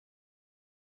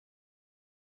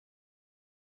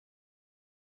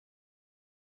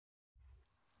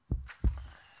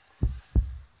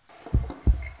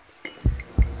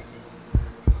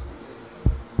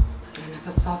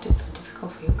thought it's so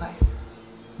difficult for you guys.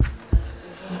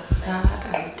 It's sad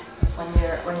and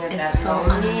when you're that it's so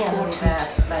lonely and unimportant.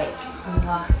 that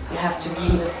like you have to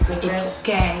keep a secret. If you're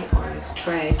gay or you're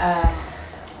straight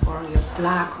or you're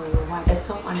black or you're white, it's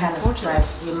so kind of unimportant.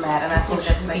 drives you mad, and I think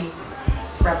that's like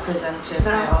representative.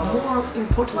 There are more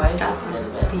important stuff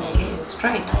than being gay or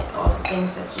straight. Like all the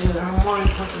things that you There are more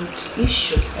important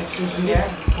issues that you hear,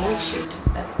 bullshit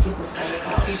that people say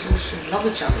about people should love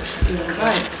each other, should be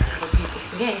kind. People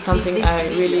say, yeah, Something I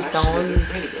really don't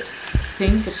really good.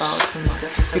 think about so much,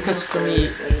 because for me,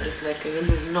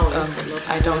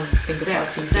 I don't think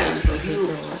about being gay or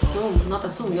hetero. Not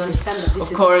assume, you understand that this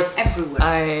Of course, is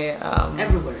everywhere.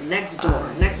 Everywhere, next door,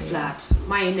 next flat,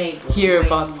 my neighbor. hear my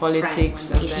about politics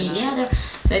and then Yeah,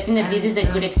 so I think that this is a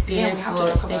good experience for,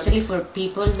 especially for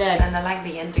people that And I like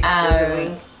the ending.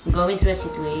 are going through a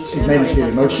situation, It made or me they feel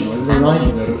have emotional. someone It in reminded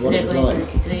family, me of what it they're was going through like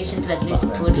a situation to at least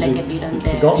back then, put because like a bit on you've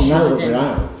their forgotten now shoes. that we're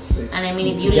out. And I mean,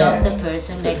 if you you love forget the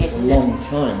person, that like I it's a think long that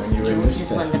time when you're in you this just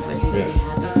state. want the person to be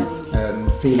happy, so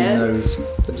And feeling those,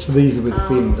 so these are the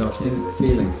feelings I was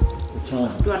feeling at the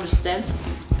time. To understand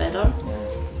something better,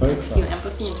 Very feel clever.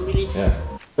 empathy, and to really, Yeah.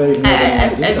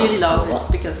 I really love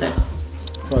it because I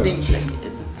think like